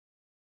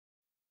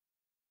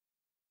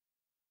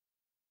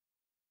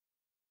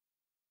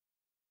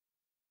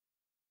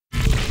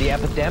the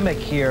epidemic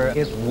here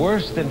is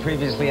worse than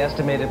previously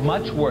estimated,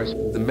 much worse.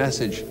 The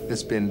message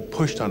that's been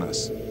pushed on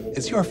us,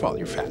 it's your fault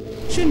you're fat.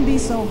 Shouldn't be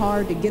so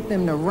hard to get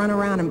them to run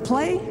around and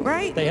play,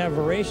 right? They have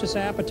voracious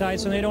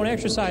appetites and they don't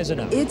exercise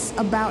enough. It's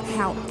about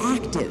how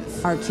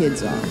active our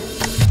kids are.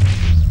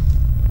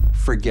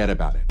 Forget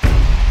about it.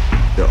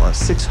 There are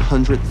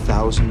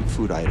 600,000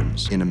 food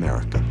items in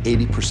America.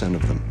 80%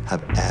 of them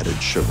have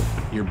added sugar.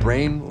 Your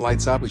brain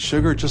lights up with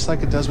sugar just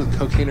like it does with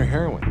cocaine or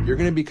heroin. You're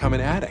going to become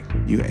an addict.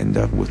 You end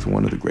up with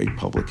one of the great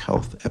public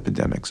health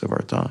epidemics of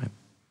our time.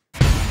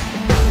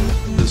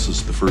 This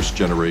is the first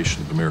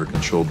generation of American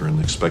children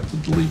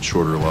expected to lead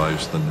shorter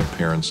lives than their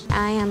parents.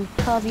 I am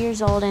 12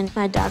 years old, and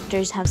my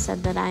doctors have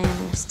said that I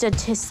am a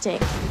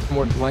statistic.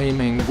 We're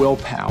blaming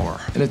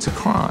willpower, and it's a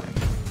crime.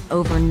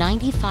 Over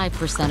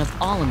 95%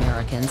 of all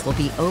Americans will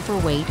be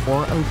overweight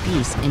or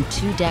obese in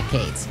 2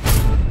 decades.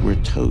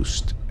 We're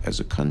toast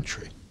as a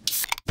country.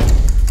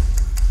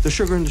 The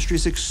sugar industry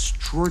is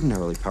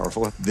extraordinarily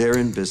powerful. They're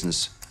in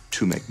business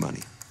to make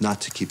money, not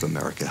to keep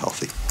America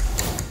healthy.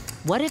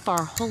 What if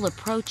our whole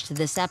approach to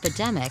this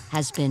epidemic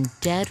has been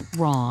dead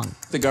wrong?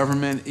 The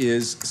government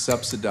is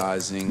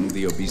subsidizing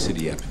the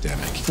obesity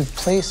epidemic. We've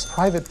placed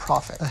private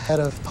profit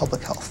ahead of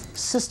public health.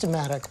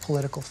 Systematic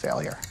political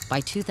failure. By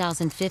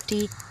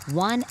 2050,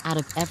 1 out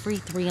of every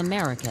 3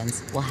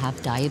 Americans will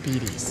have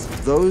diabetes.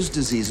 Those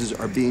diseases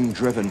are being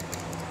driven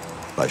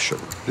by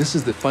sugar. This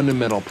is the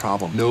fundamental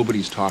problem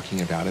nobody's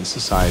talking about in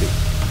society.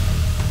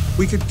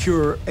 We could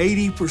cure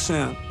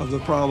 80% of the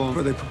problem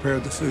where they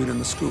prepared the food in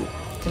the school.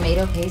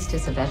 Tomato paste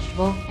is a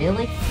vegetable?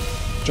 Really?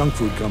 Junk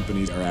food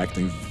companies are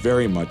acting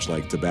very much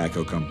like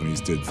tobacco companies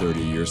did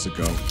 30 years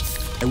ago.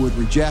 I would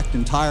reject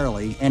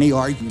entirely any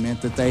argument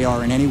that they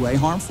are in any way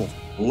harmful.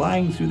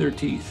 Lying through their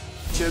teeth.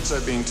 Kids are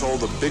being told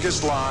the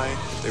biggest lie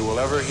they will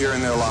ever hear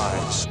in their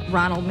lives.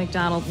 Ronald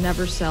McDonald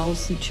never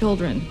sells to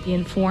children. He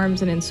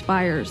informs and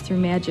inspires through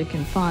magic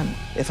and fun.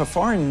 If a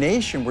foreign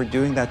nation were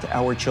doing that to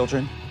our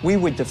children, we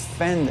would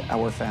defend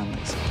our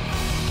families.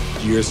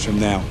 Years from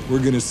now, we're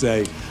going to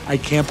say, I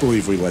can't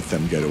believe we let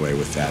them get away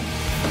with that.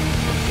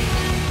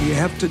 You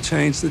have to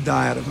change the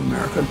diet of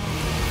America.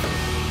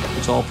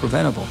 It's all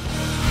preventable.